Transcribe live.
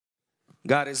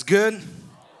God is good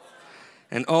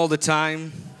and all the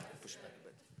time.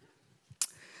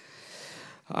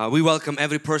 We welcome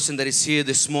every person that is here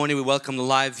this morning. We welcome the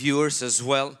live viewers as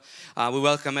well. We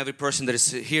welcome every person that is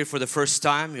here for the first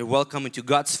time. You're welcome into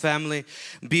God's family.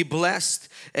 Be blessed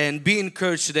and be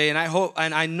encouraged today. And I hope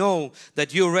and I know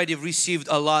that you already received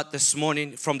a lot this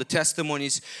morning from the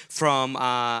testimonies, from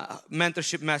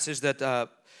mentorship message that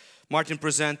Martin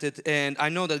presented, and I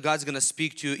know that God's going to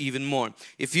speak to you even more.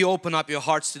 If you open up your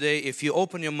hearts today, if you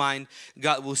open your mind,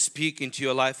 God will speak into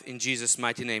your life in Jesus'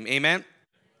 mighty name. Amen.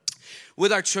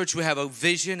 With our church, we have a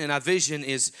vision, and our vision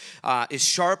is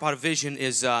sharp. Our vision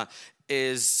is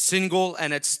single,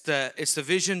 and it's the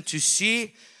vision to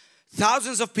see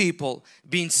thousands of people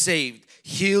being saved,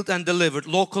 healed, and delivered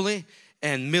locally,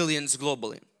 and millions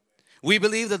globally. We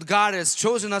believe that God has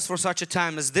chosen us for such a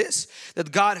time as this,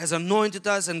 that God has anointed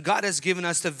us and God has given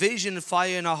us the vision and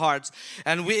fire in our hearts,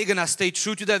 and we're going to stay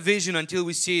true to that vision until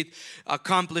we see it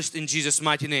accomplished in Jesus'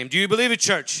 mighty name. Do you believe it,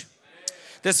 church?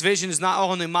 This vision is not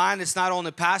only mine, it's not only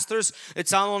pastors,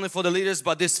 it's not only for the leaders,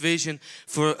 but this vision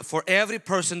for every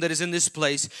person that is in this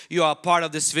place. You are part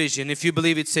of this vision. If you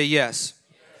believe it, say yes.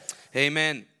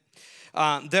 Amen.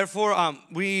 Therefore,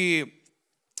 we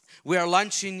are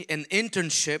launching an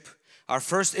internship, our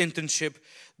first internship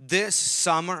this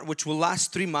summer, which will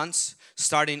last 3 months,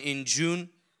 starting in June.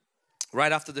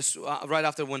 Right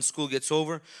after when school gets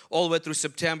over, all the way through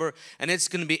September, and it's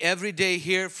going to be every day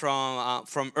here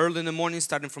from early in the morning,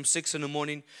 starting from 6 in the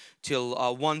morning till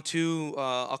 2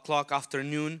 o'clock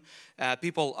afternoon.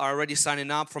 People are already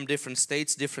signing up from different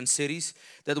states, different cities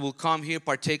that will come here,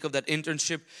 partake of that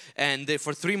internship, and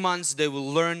for 3 months they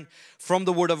will learn from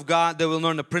the Word of God. They will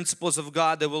learn the principles of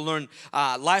God. They will learn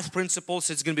life principles.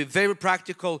 It's going to be very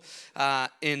practical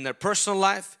in their personal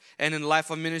life and in the life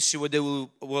of ministry, where they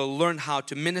will learn how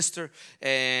to minister,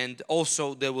 and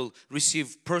also they will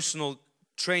receive personal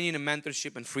training and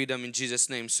mentorship and freedom in Jesus'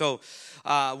 name. So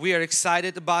we are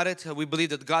excited about it. We believe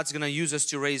that God's going to use us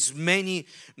to raise many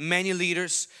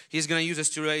leaders. He's going to use us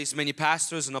to raise many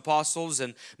pastors and apostles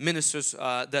and ministers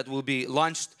that will be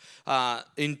launched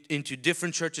into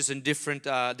different churches in different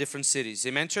cities.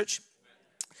 Amen, church?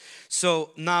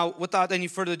 So now, without any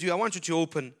further ado, I want you to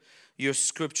open your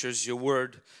scriptures, your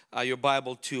word, your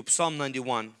Bible to Psalm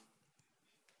 91.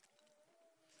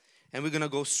 And we're going to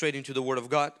go straight into the Word of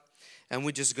God. And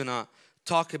we're just going to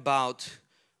talk about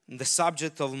the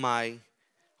subject of my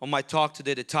talk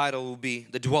today. The title will be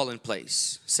The Dwelling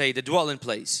Place. Say, the dwelling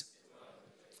place.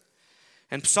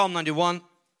 And Psalm 91,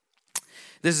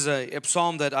 this is a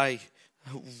psalm that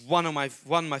one of my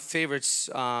favorite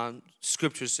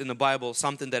scriptures in the Bible,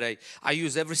 something that I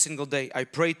use every single day. I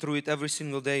pray through it every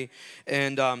single day,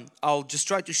 and I'll just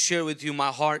try to share with you my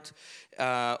heart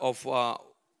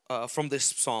from this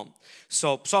psalm.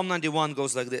 So Psalm 91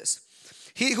 goes like this: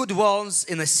 He who dwells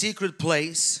in a secret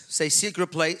place, say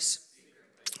secret place,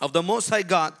 of the Most High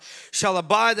God shall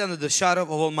abide under the shadow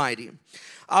of Almighty.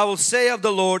 I will say of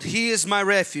the Lord, He is my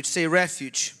refuge, say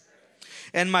refuge,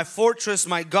 and my fortress,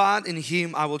 my God, in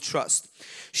Him I will trust.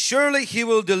 Surely He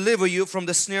will deliver you from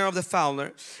the snare of the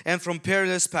fowler and from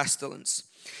perilous pestilence.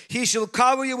 He shall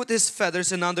cover you with His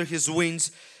feathers, and under His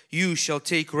wings you shall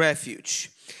take refuge.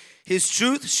 His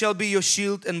truth shall be your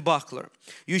shield and buckler.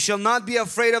 You shall not be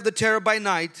afraid of the terror by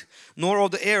night, nor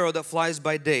of the arrow that flies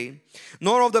by day,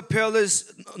 nor of the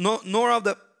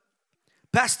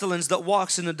pestilence that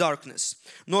walks in the darkness,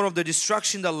 nor of the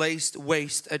destruction that lays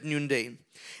waste at noonday.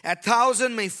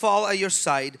 1,000 may fall at your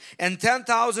side, and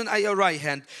 10,000 at your right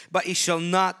hand, but it shall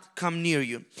not come near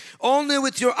you. Only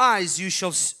with your eyes you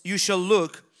shall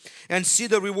look and see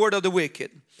the reward of the wicked.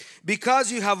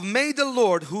 Because you have made the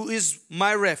Lord, who is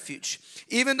my refuge,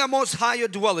 even the Most High your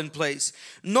dwelling place,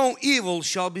 no evil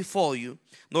shall befall you,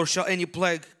 nor shall any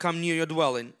plague come near your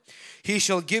dwelling. He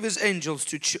shall give His angels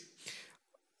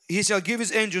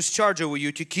charge over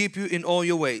you to keep you in all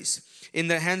your ways. In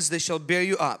their hands they shall bear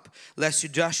you up, lest you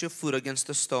dash your foot against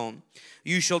a stone.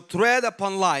 You shall tread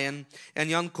upon lion and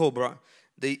young cobra,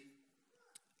 the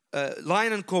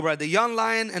young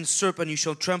lion and serpent you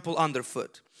shall trample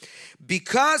underfoot.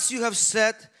 Because you have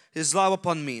set His love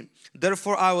upon me,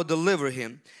 therefore I will deliver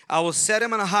him. I will set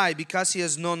him on high, because he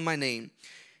has known my name.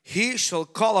 He shall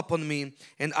call upon me,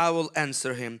 and I will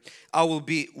answer him. I will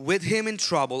be with him in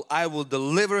trouble. I will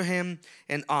deliver him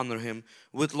and honor him.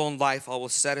 With long life I will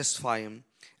satisfy him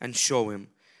and show him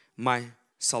my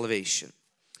salvation.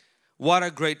 What a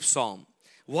great psalm.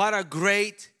 What a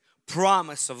great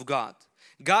promise of God.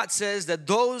 God says that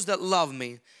those that love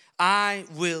me, I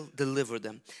will deliver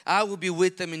them. I will be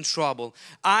with them in trouble.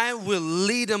 I will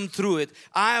lead them through it.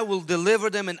 I will deliver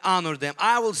them and honor them.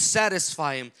 I will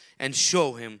satisfy him and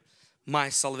show him my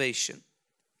salvation.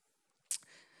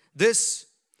 This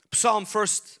psalm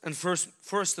first and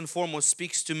foremost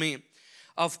speaks to me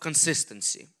of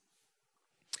consistency.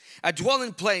 A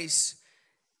dwelling place,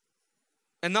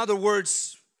 in other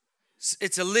words,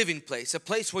 it's a living place, a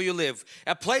place where you live,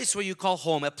 a place where you call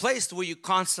home, a place where you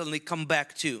constantly come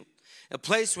back to, a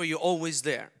place where you're always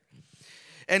there.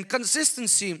 And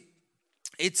consistency,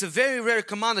 it's a very rare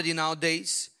commodity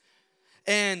nowadays,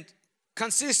 and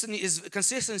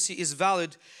consistency is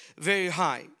valued very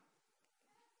high.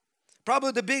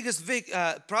 Probably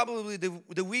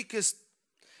the weakest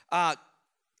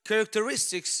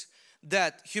characteristics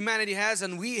that humanity has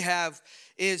and we have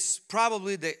is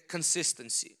probably the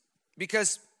consistency.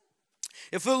 Because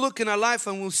if we look in our life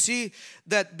and we'll see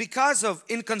that because of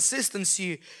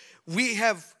inconsistency, we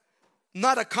have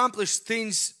not accomplished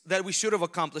things that we should have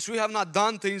accomplished. We have not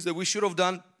done things that we should have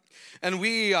done. And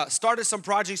we started some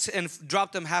projects and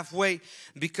dropped them halfway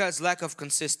because lack of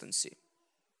consistency.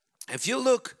 If you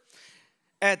look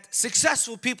at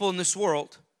successful people in this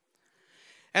world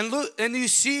and you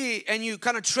see and you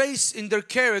kind of trace in their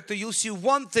character, you'll see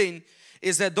one thing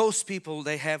is that those people,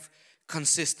 they have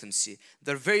consistency.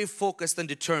 They're very focused and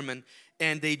determined,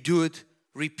 and they do it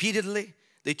repeatedly,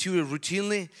 they do it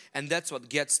routinely, and that's what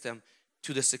gets them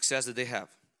to the success that they have.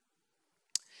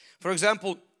 For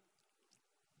example,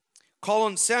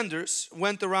 Colin Sanders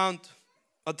went around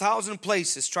 1,000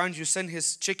 places trying to send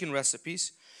his chicken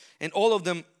recipes, and all of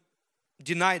them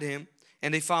denied him,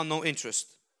 and they found no interest.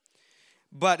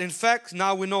 But in fact,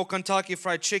 now we know Kentucky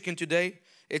Fried Chicken today.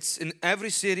 It's in every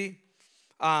city,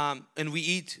 and we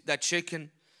eat that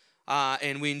chicken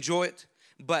and we enjoy it.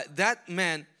 But that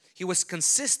man, he was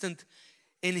consistent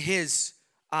in his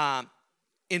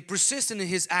persistent in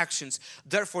his actions.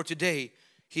 Therefore today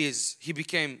he's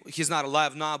not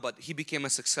alive now, but he became a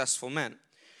successful man.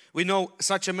 We know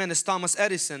such a man as Thomas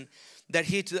Edison, that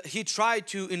he tried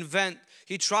to invent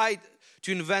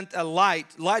a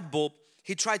light bulb.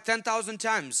 He tried 10,000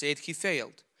 times, yet he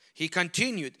failed. He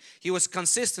continued. He was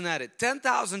consistent at it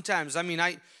 10,000 times. I mean,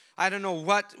 I don't know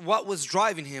what was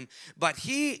driving him, but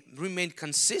he remained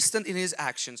consistent in his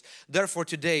actions. Therefore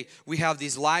today we have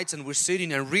these lights, and we're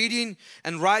sitting and reading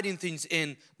and writing things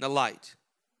in the light.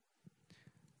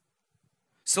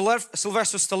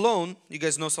 Sylvester Stallone, you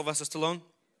guys know Sylvester Stallone?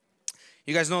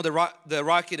 You guys know the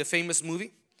Rocky, the famous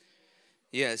movie?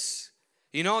 Yes.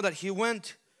 You know that he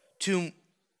went to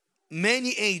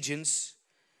many agents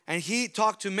and he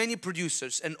talked to many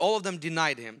producers, and all of them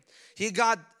denied him.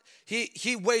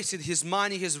 He wasted his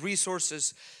money, his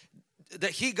resources,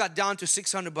 that he got down to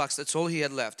 $600. That's all he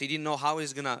had left. He didn't know how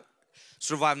he's gonna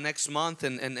survive next month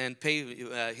and pay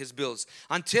his bills.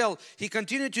 Until he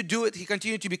continued to do it, he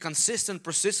continued to be consistent,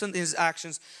 persistent in his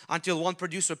actions, until one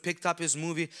producer picked up his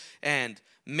movie and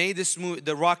made this movie,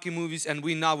 the Rocky movies, and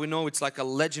we know it's like a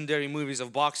legendary movies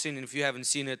of boxing, and if you haven't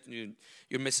seen it,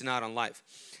 you're missing out on life.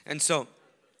 And so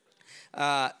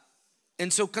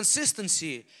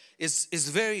consistency is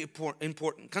very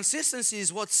important. Consistency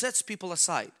is what sets people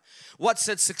aside. What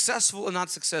sets successful and not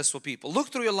successful people. Look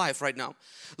through your life right now.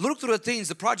 Look through the things,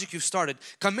 the project you've started,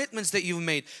 commitments that you've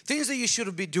made, things that you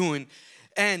should be doing,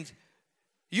 and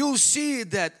you'll see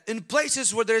that in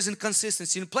places where there's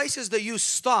inconsistency, in places that you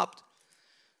stopped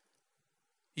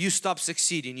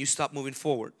succeeding, you stop moving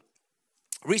forward.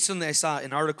 Recently I saw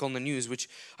an article in the news which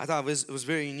I thought was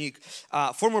very unique.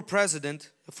 Former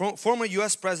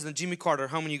US President Jimmy Carter,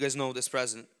 how many of you guys know this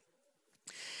president?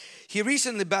 He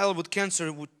recently battled with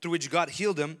cancer through which God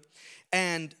healed him,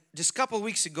 and just a couple of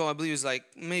weeks ago, I believe it was like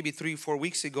maybe 3-4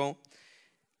 weeks ago,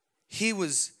 he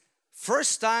was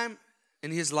first time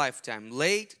in his lifetime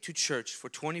late to church for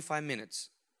 25 minutes.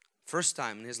 First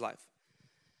time in his life.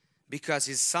 Because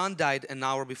his son died an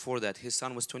hour before that. His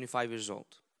son was 25 years old.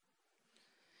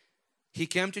 He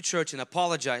came to church and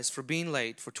apologized for being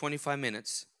late for 25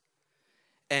 minutes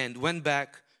and went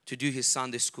back to do his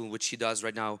Sunday school, which he does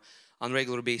right now on a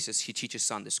regular basis. He teaches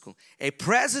Sunday school. A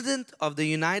president of the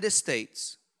United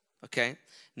States, okay,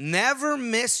 never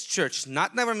missed church,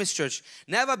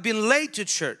 never been late to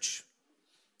church.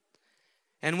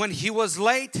 And when he was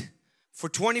late for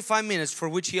 25 minutes, for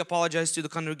which he apologized to the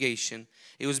congregation,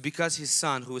 it was because his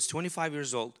son, who was 25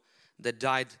 years old, that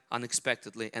died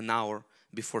unexpectedly an hour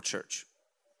before church.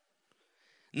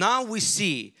 Now we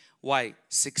see why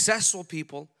successful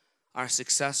people are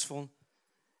successful,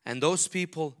 and those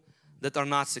people that are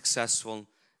not successful,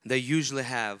 they usually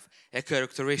have a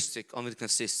characteristic of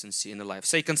consistency in their life.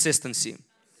 Say consistency.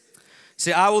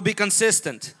 Say, I will be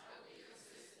consistent.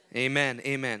 Amen.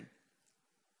 Amen.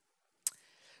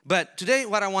 But today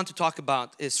what I want to talk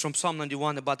about is from Psalm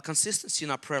 91 about consistency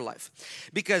in our prayer life.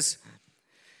 Because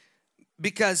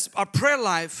our prayer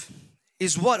life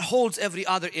is what holds every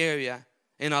other area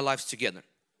in our lives together.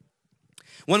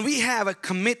 When we have a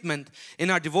commitment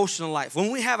in our devotional life,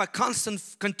 when we have a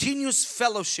continuous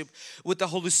fellowship with the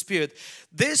Holy Spirit,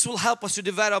 this will help us to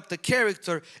develop the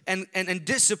character and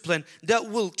discipline that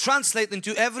will translate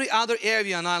into every other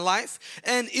area in our life,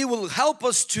 and it will help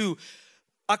us to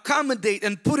accommodate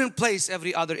and put in place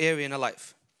every other area in our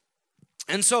life.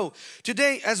 And so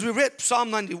today, as we read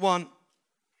Psalm 91,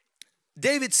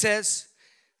 David says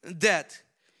that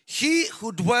he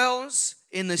who dwells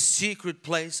in the secret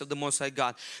place of the Most High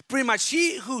God, pretty much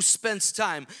he who spends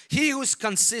time, he who is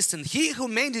consistent, he who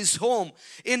made his home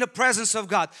in the presence of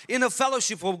God, in the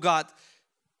fellowship of God,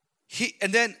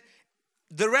 and then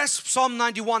the rest, Psalm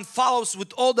 91 follows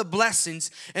with all the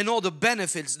blessings and all the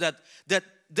benefits that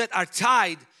are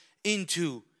tied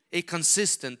into a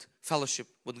consistent fellowship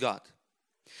with God.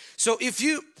 So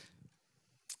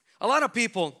a lot of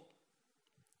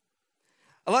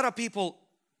people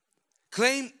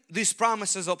claim these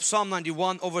promises of Psalm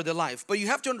 91 over their life, but you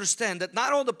have to understand that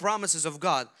not all the promises of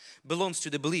God belongs to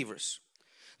the believers.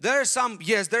 There are some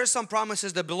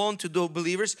promises that belong to the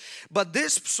believers, but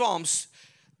these Psalms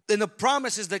and the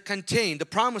promises that contain the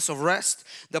promise of rest,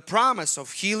 the promise of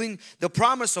healing, the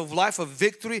promise of life of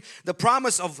victory, the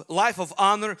promise of life of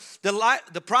honor,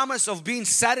 the promise of being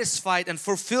satisfied and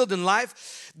fulfilled in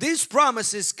life, these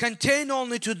promises contain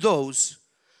only to those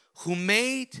who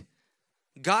made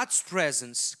God's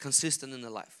presence consistent in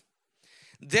their life.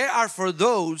 They are for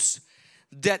those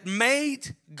that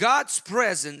made God's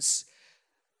presence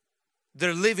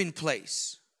their living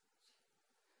place.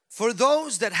 For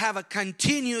those that have a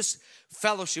continuous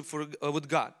fellowship with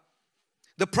God.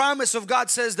 The promise of God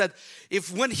says that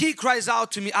if when He cries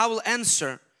out to me, I will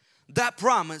answer. That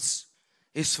promise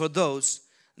is for those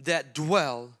that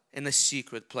dwell in a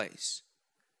secret place.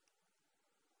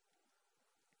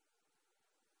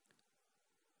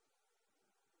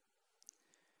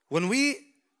 When we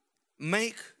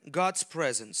make God's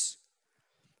presence,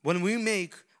 when we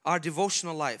make our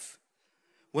devotional life,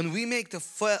 when we make the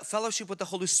fellowship with the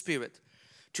Holy Spirit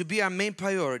to be our main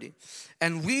priority,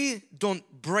 and we don't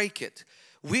break it,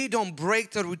 we don't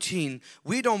break the routine,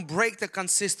 we don't break the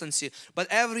consistency, but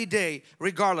every day,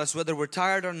 regardless whether we're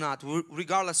tired or not,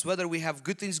 regardless whether we have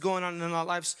good things going on in our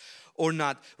lives or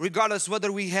not, regardless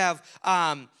whether we have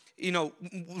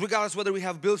regardless whether we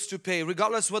have bills to pay,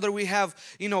 regardless whether we have,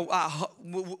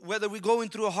 whether we're going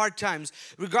through hard times,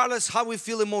 regardless how we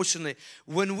feel emotionally,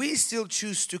 when we still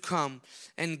choose to come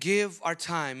and give our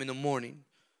time in the morning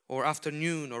or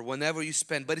afternoon or whenever you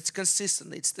spend, but it's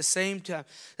consistently, it's the same time,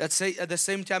 at the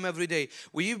same time every day,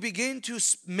 when you begin to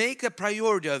make a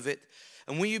priority of it,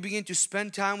 and when you begin to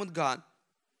spend time with God,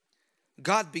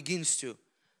 God begins to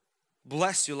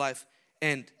bless your life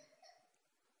and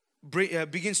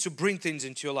begins to bring things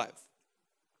into your life.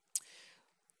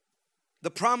 The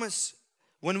promise,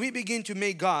 when we begin to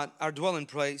make God our dwelling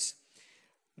place,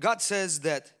 God says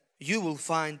that you will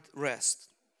find rest.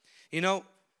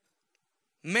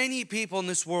 Many people in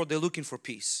this world, they're looking for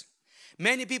peace.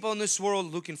 Many people in this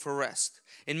world looking for rest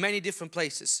in many different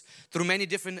places, through many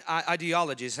different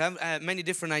ideologies, have many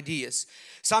different ideas.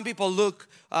 Some people look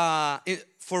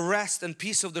for rest and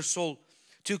peace of their soul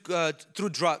through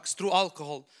drugs, through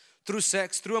alcohol, through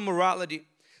sex, through immorality.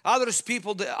 Other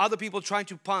people trying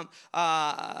to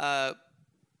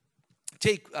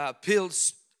take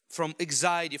pills from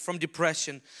anxiety, from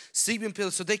depression, sleeping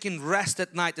pills so they can rest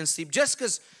at night and sleep. Just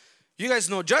because, you guys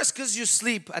know, just because you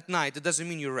sleep at night, it doesn't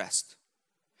mean you rest.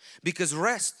 Because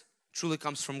rest truly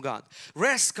comes from God.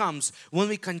 Rest comes when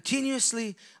we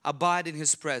continuously abide in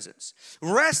His presence.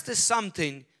 Rest is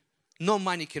something no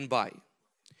money can buy.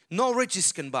 No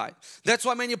riches can buy. That's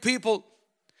why a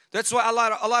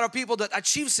lot of people that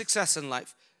achieve success in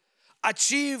life,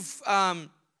 achieve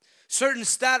certain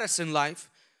status in life,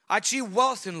 achieve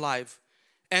wealth in life,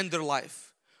 end their life.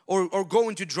 Or go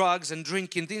into drugs and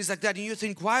drinking, things like that. And you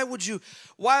think, why would you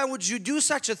do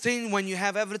such a thing when you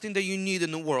have everything that you need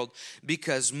in the world?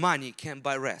 Because money can't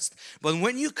buy rest. But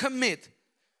when you commit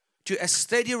to a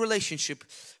steady relationship,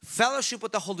 fellowship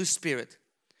with the Holy Spirit,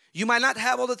 you might not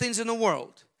have all the things in the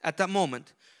world at that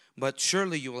moment, but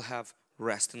surely you will have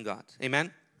rest in God.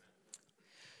 Amen.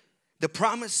 The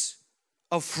promise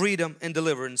of freedom and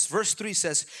deliverance. Verse 3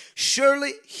 says,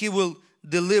 surely He will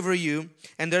deliver you.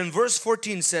 And then verse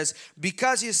 14 says,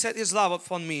 because He set His love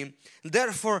upon me,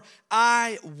 therefore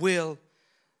I will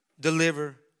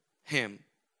deliver him.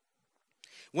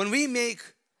 When we make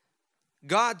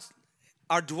God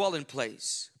our dwelling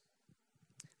place.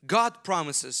 God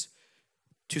promises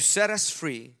to set us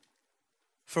free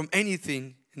from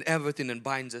anything and everything that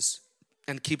binds us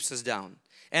and keeps us down,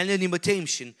 and an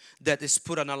limitation that is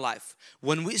put on our life.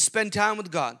 When we spend time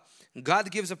with God,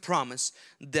 God gives a promise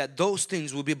that those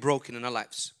things will be broken in our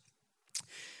lives.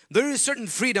 There is certain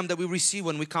freedom that we receive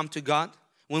when we come to God,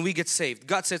 when we get saved.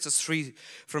 God sets us free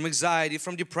from anxiety,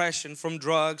 from depression, from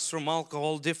drugs, from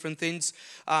alcohol, different things.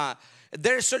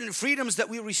 There are certain freedoms that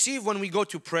we receive when we go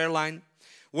to prayer line,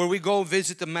 where we go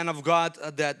visit the man of God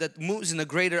that moves in a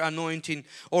greater anointing,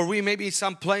 or we may be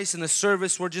someplace in a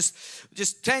service where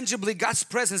just tangibly God's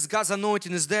presence, God's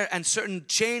anointing is there, and certain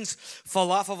chains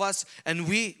fall off of us and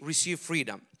we receive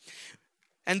freedom.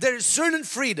 And there is certain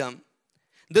freedom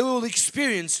that we will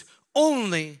experience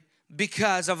only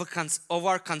because of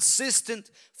our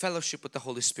consistent fellowship with the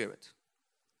Holy Spirit.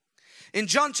 In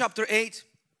John chapter 8,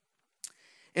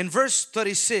 in verse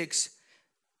 36,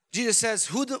 Jesus says,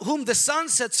 whom the Son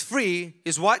sets free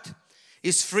is what?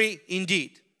 Is free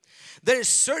indeed. There is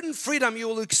certain freedom you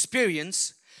will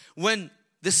experience when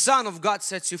the Son of God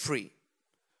sets you free.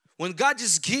 When God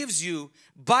just gives you,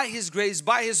 by His grace,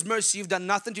 by His mercy, you've done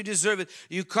nothing to deserve it.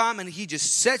 You come and He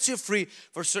just sets you free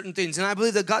for certain things. And I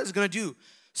believe that God is going to do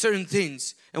certain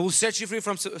things and will set you free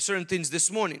from certain things this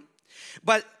morning.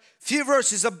 But few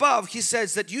verses above, He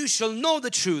says that you shall know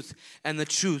the truth and the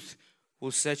truth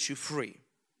will set you free.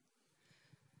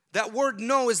 That word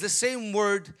know is the same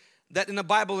word that in the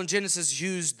Bible in Genesis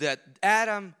used that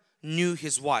Adam knew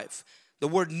his wife. The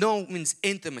word know means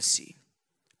intimacy,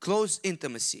 close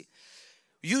intimacy.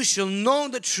 You shall know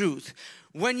the truth.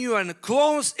 When you are in a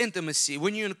close intimacy,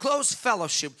 when you're in close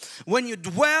fellowship, when you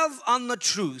dwell on the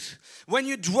truth, when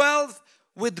you dwell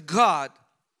with God,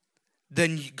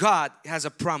 then God has a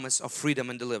promise of freedom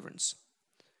and deliverance.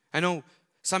 I know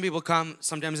some people come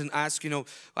sometimes and ask,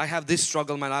 I have this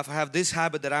struggle in my life. I have this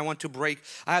habit that I want to break.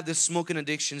 I have this smoking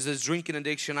addictions, this drinking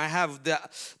addiction. I have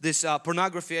this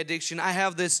pornography addiction. I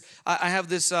have this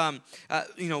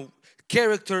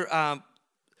character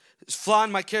flaw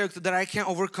in my character that I can't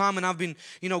overcome, and I've been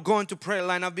going to prayer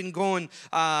line. I've been going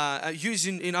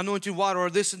using anointed water or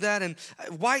this and that. And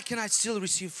why can I still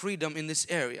receive freedom in this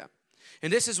area?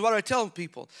 And this is what I tell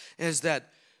people is that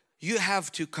you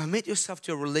have to commit yourself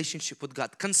to a relationship with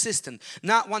God, consistent.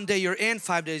 Not one day you're in,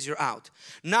 5 days you're out.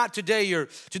 Not today you're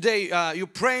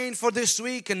praying for this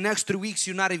week, and next 3 weeks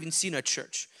you're not even seen at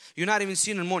church. You're not even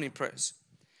seen in morning prayers.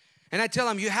 And I tell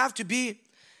them you have to be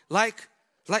like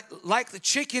the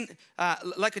chicken,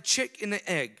 like a chick in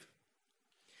the egg.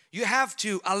 You have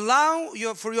to allow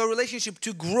for your relationship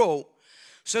to grow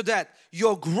so that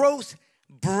your growth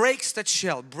breaks that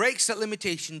shell, breaks that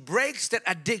limitation, breaks that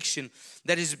addiction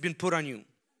that has been put on you.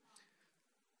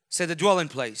 Say the dwelling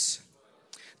place.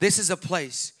 This is a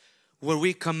place where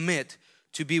we commit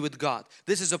to be with God.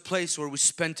 This is a place where we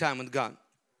spend time with God.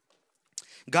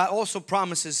 God also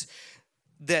promises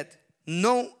that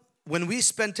when we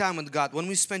spend time with God, when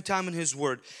we spend time in His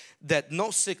Word, that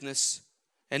no sickness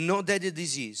and no deadly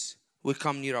disease will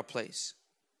come near our place.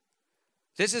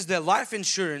 This is the life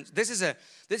insurance. This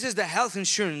is the health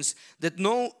insurance that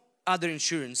no other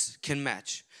insurance can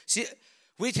match. See,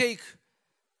 we take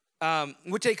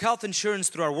health insurance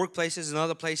through our workplaces and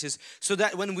other places so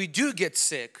that when we do get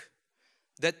sick,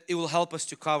 that it will help us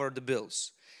to cover the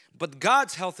bills. But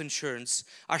God's health insurance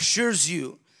assures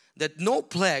you that no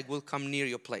plague will come near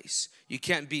your place. You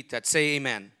can't beat that. Say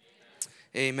amen.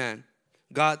 Amen.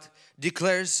 God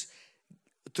declares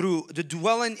through the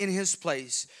dwelling in His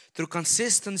place, through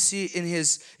consistency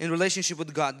in relationship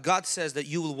with God, God says that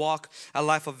you will walk a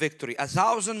life of victory.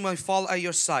 1,000 may fall at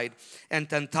your side and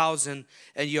 10,000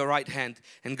 at your right hand.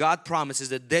 And God promises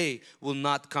that they will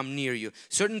not come near you.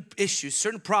 Certain issues,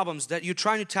 certain problems that you're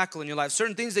trying to tackle in your life,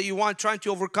 certain things that you want trying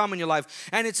to overcome in your life,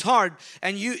 and it's hard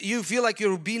and you feel like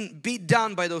you're being beat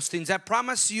down by those things. I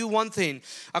promise you one thing,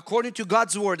 according to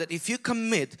God's word, that if you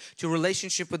commit to a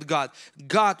relationship with God,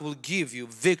 God will give you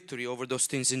victory over those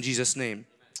things in Jesus' name.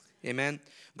 Amen.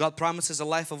 God promises a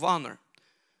life of honor.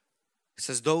 He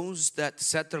says, those that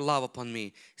set their love upon me,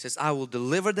 He says, I will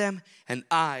deliver them and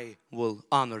I will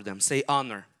honor them. Say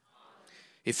honor.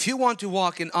 If you want to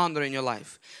walk in honor in your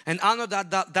life, an honor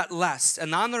that lasts,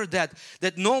 an honor that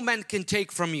no man can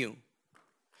take from you.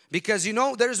 Because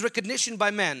there is recognition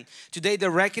by men. Today they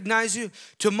recognize you,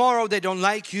 tomorrow they don't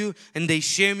like you and they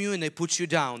shame you and they put you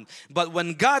down. But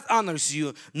when God honors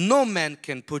you, no man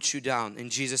can put you down in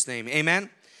Jesus' name.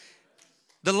 Amen.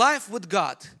 The life with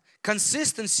God,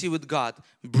 consistency with God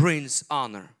brings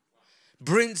honor,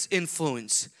 brings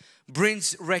influence,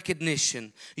 brings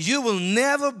recognition. You will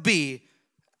never be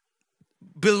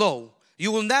below.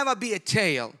 You will never be a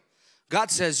tail. God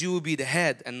says you will be the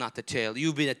head and not the tail. You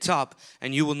will be the top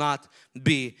and you will not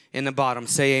be in the bottom.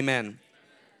 Say amen.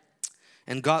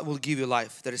 And God will give you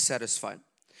life that is satisfied.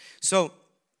 So,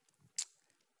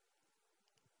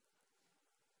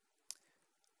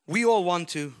 we all want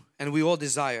to, and we all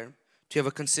desire to have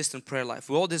a consistent prayer life.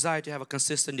 We all desire to have a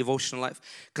consistent devotional life,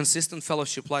 consistent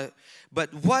fellowship life.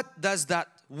 But what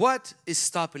is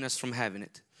stopping us from having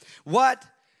it? What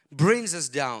brings us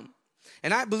down?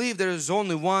 And I believe there is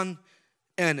only one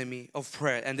enemy of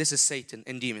prayer, and this is Satan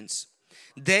and demons.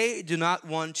 They do not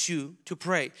want you to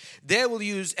pray. They will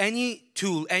use any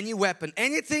tool, any weapon,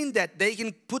 anything that they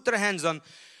can put their hands on,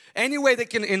 any way they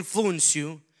can influence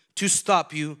you to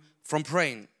stop you from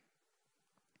praying.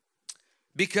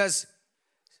 Because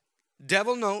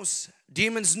devil knows,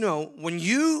 demons know, when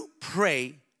you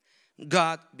pray,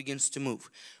 God begins to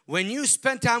move. When you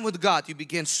spend time with God, you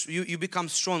become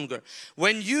stronger.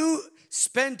 When you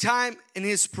spend time in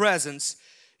His presence,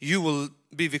 you will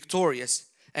be victorious,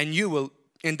 and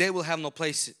they will have no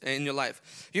place in your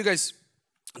life. You guys,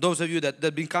 those of you that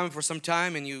have been coming for some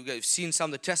time, and you've seen some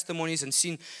of the testimonies and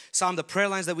seen some of the prayer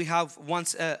lines that we have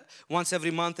once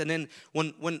every month, and then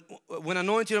when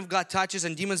anointing of God touches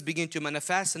and demons begin to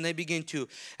manifest, and they begin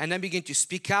to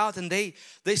speak out, and they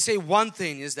say one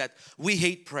thing is that we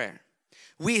hate prayer.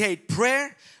 We hate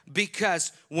prayer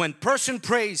because when person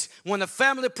prays, when a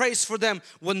family prays for them,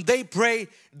 when they pray,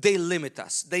 they limit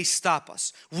us, they stop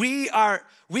us. We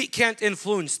can't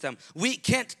influence them, we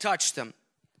can't touch them.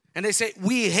 And they say,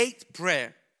 we hate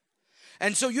prayer.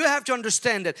 And so you have to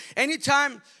understand that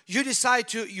anytime you decide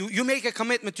to, you make a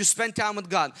commitment to spend time with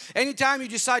God. Anytime you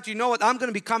decide to, you know what, I'm going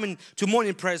to be coming to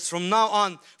morning prayers from now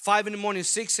on, 5 in the morning,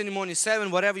 6 in the morning,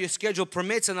 7, whatever your schedule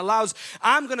permits and allows.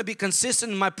 I'm going to be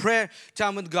consistent in my prayer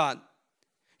time with God.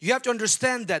 You have to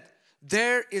understand that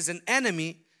there is an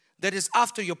enemy that is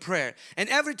after your prayer. And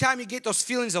every time you get those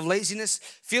feelings of laziness,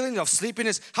 feelings of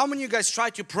sleepiness, how many of you guys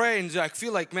try to pray and I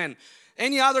feel like, man,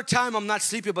 any other time I'm not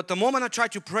sleepy, but the moment I try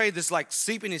to pray, this like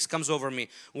sleepiness comes over me.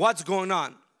 What's going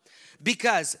on?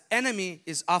 Because enemy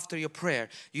is after your prayer.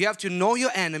 You have to know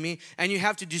your enemy, and you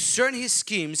have to discern his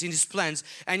schemes and his plans,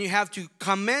 and you have to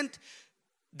command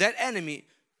that enemy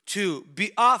to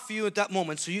be off you at that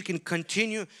moment so you can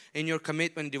continue in your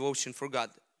commitment and devotion for God.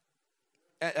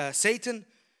 Satan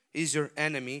is your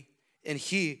enemy, and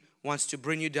he wants to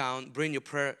bring you down, bring your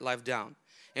prayer life down.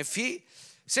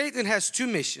 Satan has two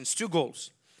missions, two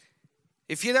goals.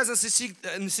 If he doesn't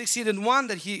succeed in one,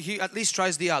 that he at least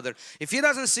tries the other. If he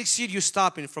doesn't succeed, you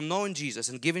stop him from knowing Jesus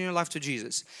and giving your life to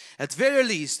Jesus. At very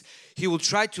least, he will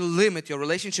try to limit your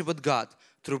relationship with God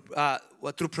through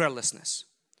prayerlessness.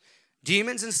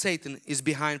 Demons and Satan is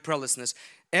behind prayerlessness.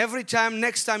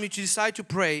 Next time you decide to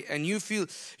pray and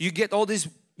you get all these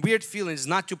weird feelings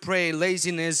not to pray,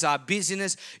 laziness,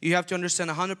 busyness, you have to understand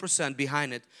 100%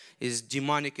 behind it is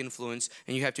demonic influence,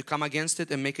 and you have to come against it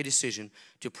and make a decision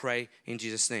to pray in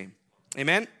Jesus' name.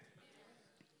 Amen?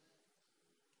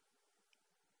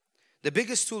 The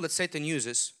biggest tool that Satan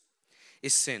uses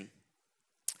is sin.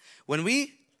 When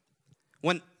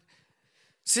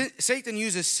Satan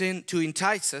uses sin to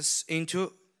entice us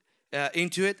into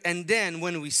it, and then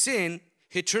when we sin,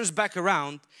 he turns back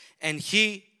around and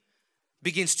he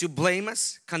begins to blame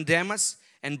us, condemn us,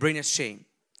 and bring us shame.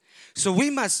 So we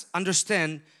must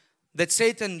understand that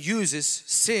Satan uses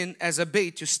sin as a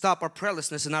bait to stop our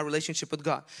prayerlessness in our relationship with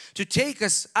God, to take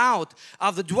us out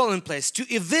of the dwelling place, to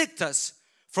evict us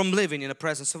from living in the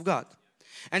presence of God.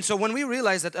 And so when we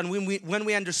realize that, and when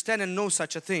we understand and know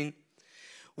such a thing,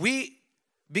 we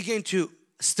begin to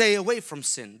stay away from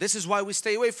sin. This is why we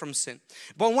stay away from sin.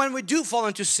 But when we do fall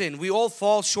into sin, we all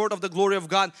fall short of the glory of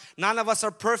God. None of us are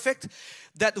perfect.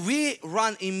 That we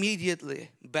run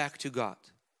immediately back to God.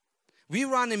 We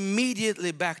run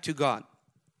immediately back to God.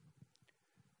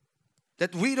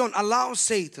 That we don't allow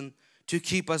Satan to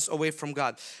keep us away from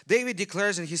God. David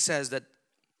declares, and he says that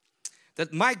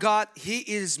my God, He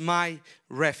is my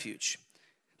refuge.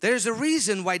 There's a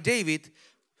reason why David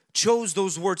chose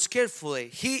those words carefully.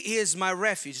 He is my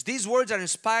refuge. These words are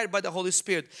inspired by the Holy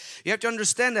Spirit. You have to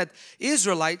understand that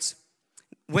Israelites,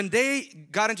 when they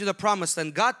got into the promised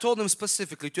land, God told them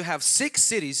specifically to have 6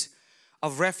 cities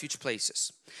of refuge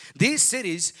places. These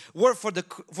cities were for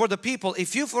the people.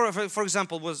 If you, for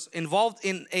example, was involved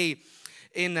in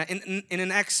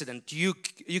an accident, you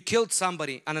killed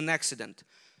somebody in an accident,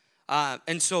 and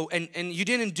you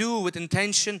didn't do it with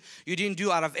intention, you didn't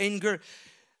do it out of anger.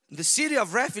 The city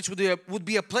of refuge would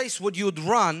be a place where you would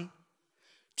run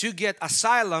to get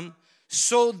asylum,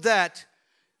 so that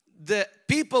the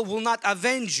people will not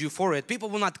avenge you for it. People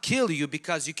will not kill you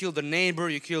because you killed their neighbor,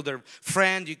 you killed their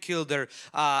friend, you killed their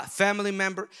family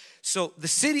member. So the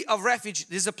city of refuge,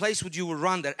 this is a place where you will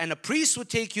run there, and a priest would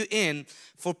take you in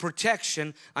for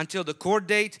protection until the court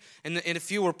date, and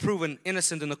if you were proven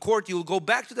innocent in the court, you will go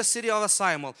back to the city of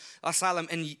asylum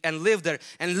and live there.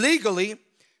 And legally,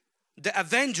 the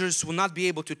avengers will not be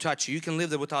able to touch you. You can live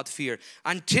there without fear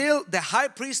until the high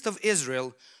priest of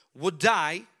Israel would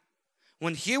die.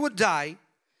 When he would die,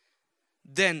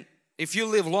 then if you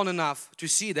live long enough to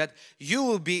see that, you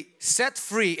will be set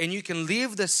free and you can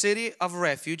leave the city of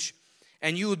refuge,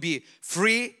 and you will be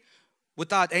free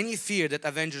without any fear that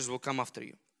avengers will come after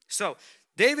you. So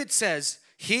David says,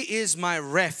 He is my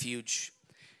refuge.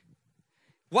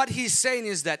 What he's saying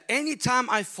is that anytime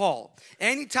I fall,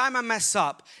 anytime I mess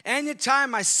up,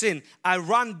 anytime I sin, I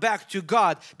run back to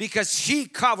God because He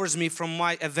covers me from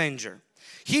my avenger.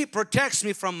 He protects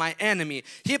me from my enemy.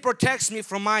 He protects me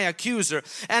from my accuser.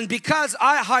 And because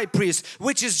our high priest,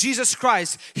 which is Jesus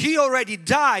Christ, He already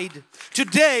died,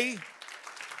 today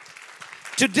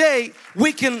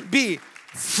we can be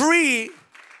free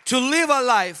to live a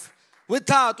life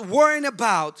without worrying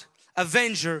about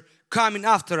avenger coming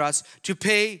after us to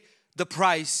pay the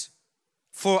price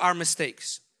for our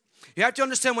mistakes. You have to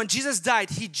understand, when Jesus died,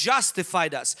 He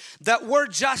justified us. That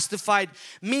word justified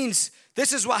means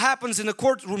this is what happens in a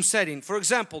courtroom setting. For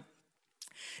example,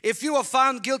 if you are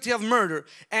found guilty of murder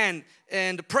and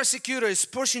the prosecutor is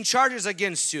pushing charges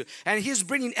against you and he's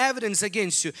bringing evidence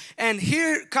against you, and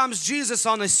here comes Jesus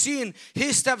on the scene,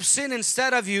 He steps in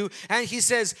instead of you and He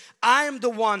says, I am the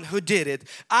one who did it.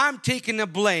 I'm taking the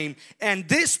blame, and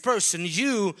this person,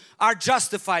 you are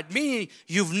justified, meaning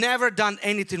you've never done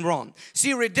anything wrong.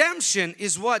 See, redemption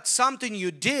is what something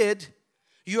you did,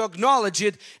 you acknowledge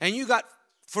it, and you got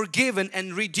forgiven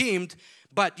and redeemed,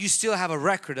 but you still have a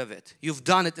record of it. You've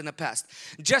done it in the past.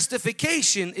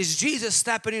 Justification is Jesus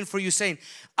stepping in for you, saying,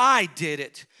 I did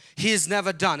it. He's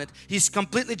never done it. He's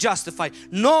completely justified.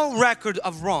 No record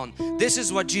of wrong. This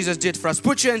is what Jesus did for us.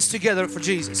 Put your hands together for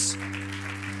Jesus.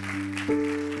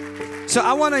 So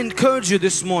I want to encourage you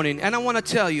this morning, and I want to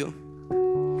tell you,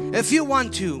 if you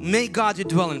want to make God your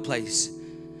dwelling place,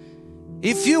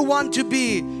 if you want to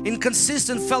be in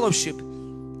consistent fellowship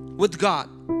with God,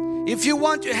 if you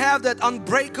want to have that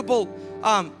unbreakable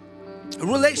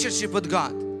relationship with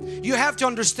God, you have to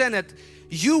understand that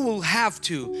you will have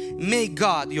to make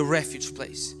God your refuge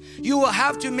place. You will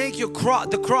have to make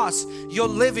the cross your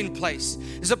living place.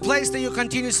 It's a place that you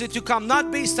continuously to come,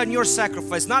 not based on your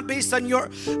sacrifice, not based on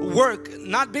your work,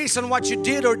 not based on what you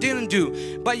did or didn't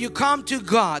do, but you come to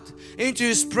God into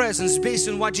His presence based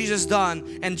on what Jesus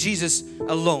done and Jesus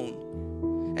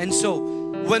alone. And so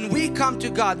when we come to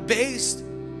God based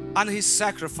on His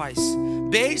sacrifice,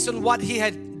 based on what He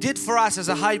did for us as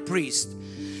a high priest,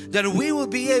 then we will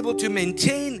be able to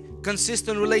maintain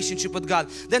consistent relationship with God.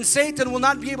 Then Satan will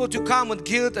not be able to come with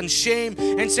guilt and shame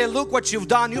and say, look what you've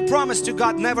done. You promised to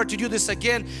God never to do this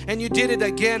again, and you did it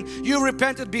again. You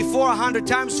repented before 100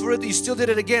 times for it, you still did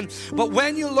it again. But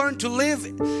when you learn to live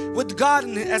with God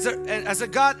as a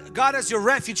God as your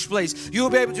refuge place, you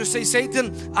will be able to say,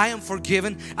 Satan, I am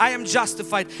forgiven, I am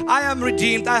justified, I am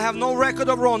redeemed, I have no record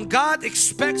of wrong. God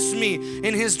expects me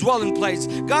in His dwelling place.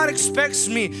 God expects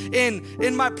me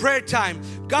in my prayer time.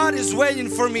 God is waiting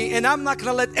for me, and I'm not going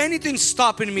to let anything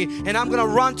stop in me, and I'm going to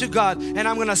run to God, and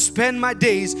I'm going to spend my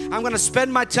days, I'm going to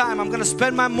spend my time, I'm going to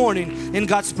spend my morning in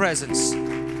God's presence.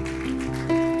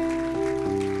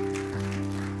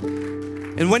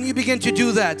 And when you begin to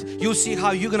do that, you'll see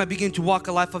how you're going to begin to walk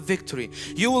a life of victory.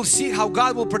 You will see how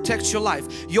God will protect your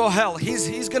life, your health.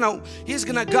 He's gonna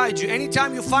guide you.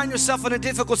 Anytime you find yourself in a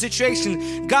difficult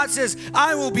situation, God says,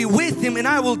 I will be with him and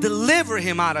I will deliver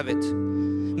him out of it.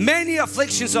 Many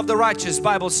afflictions of the righteous,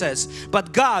 Bible says,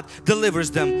 but God delivers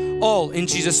them all in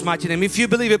Jesus' mighty name. If you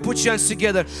believe it, put your hands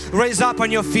together, raise up on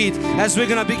your feet as we're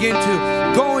going to begin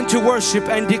to go into worship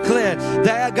and declare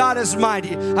that our God is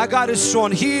mighty, our God is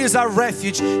strong, He is our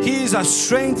refuge, He is our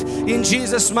strength in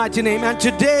Jesus' mighty name. And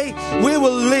today we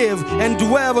will live and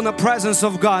dwell in the presence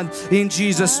of God in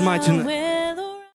Jesus' mighty name.